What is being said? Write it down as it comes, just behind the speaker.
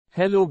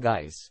Hello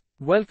guys.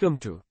 Welcome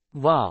to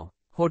Wow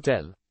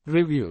Hotel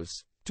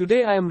Reviews.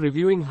 Today I am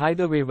reviewing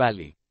Hideaway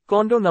Valley,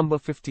 Condo number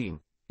 15.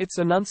 It's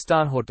a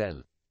non-star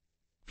hotel.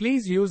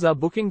 Please use our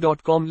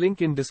booking.com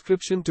link in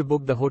description to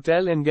book the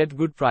hotel and get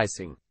good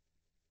pricing.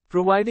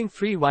 Providing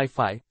free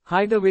Wi-Fi,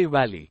 Hideaway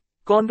Valley,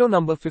 Condo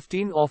number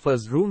 15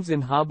 offers rooms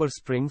in Harbor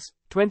Springs,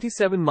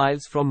 27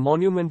 miles from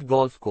Monument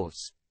Golf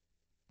Course.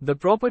 The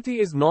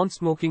property is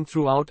non-smoking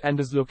throughout and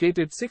is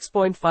located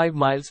 6.5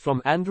 miles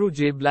from Andrew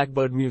J.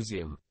 Blackbird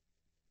Museum.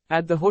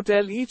 At the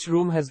hotel, each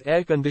room has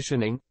air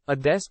conditioning, a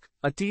desk,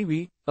 a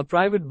TV, a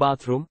private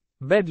bathroom,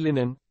 bed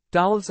linen,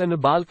 towels and a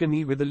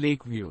balcony with a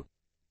lake view.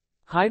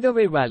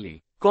 Hideaway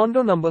Valley,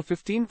 Condo number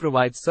 15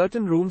 provides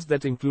certain rooms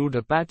that include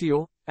a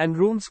patio, and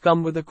rooms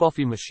come with a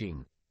coffee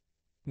machine.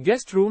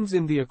 Guest rooms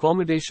in the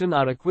accommodation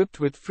are equipped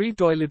with free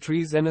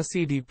toiletries and a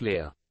CD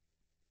player.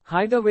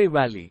 Hideaway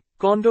Valley,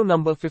 Condo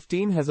number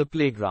 15 has a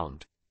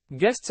playground.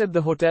 Guests at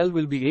the hotel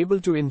will be able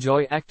to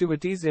enjoy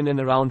activities in and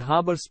around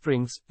Harbor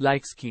Springs,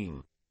 like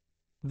skiing.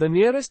 The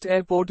nearest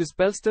airport is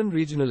Pellston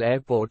Regional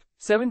Airport,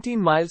 17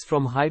 miles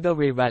from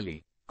Hideaway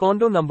Valley,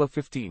 Condo number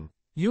 15.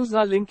 Use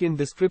our link in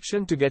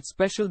description to get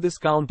special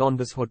discount on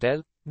this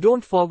hotel.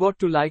 Don't forget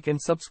to like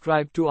and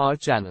subscribe to our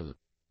channel.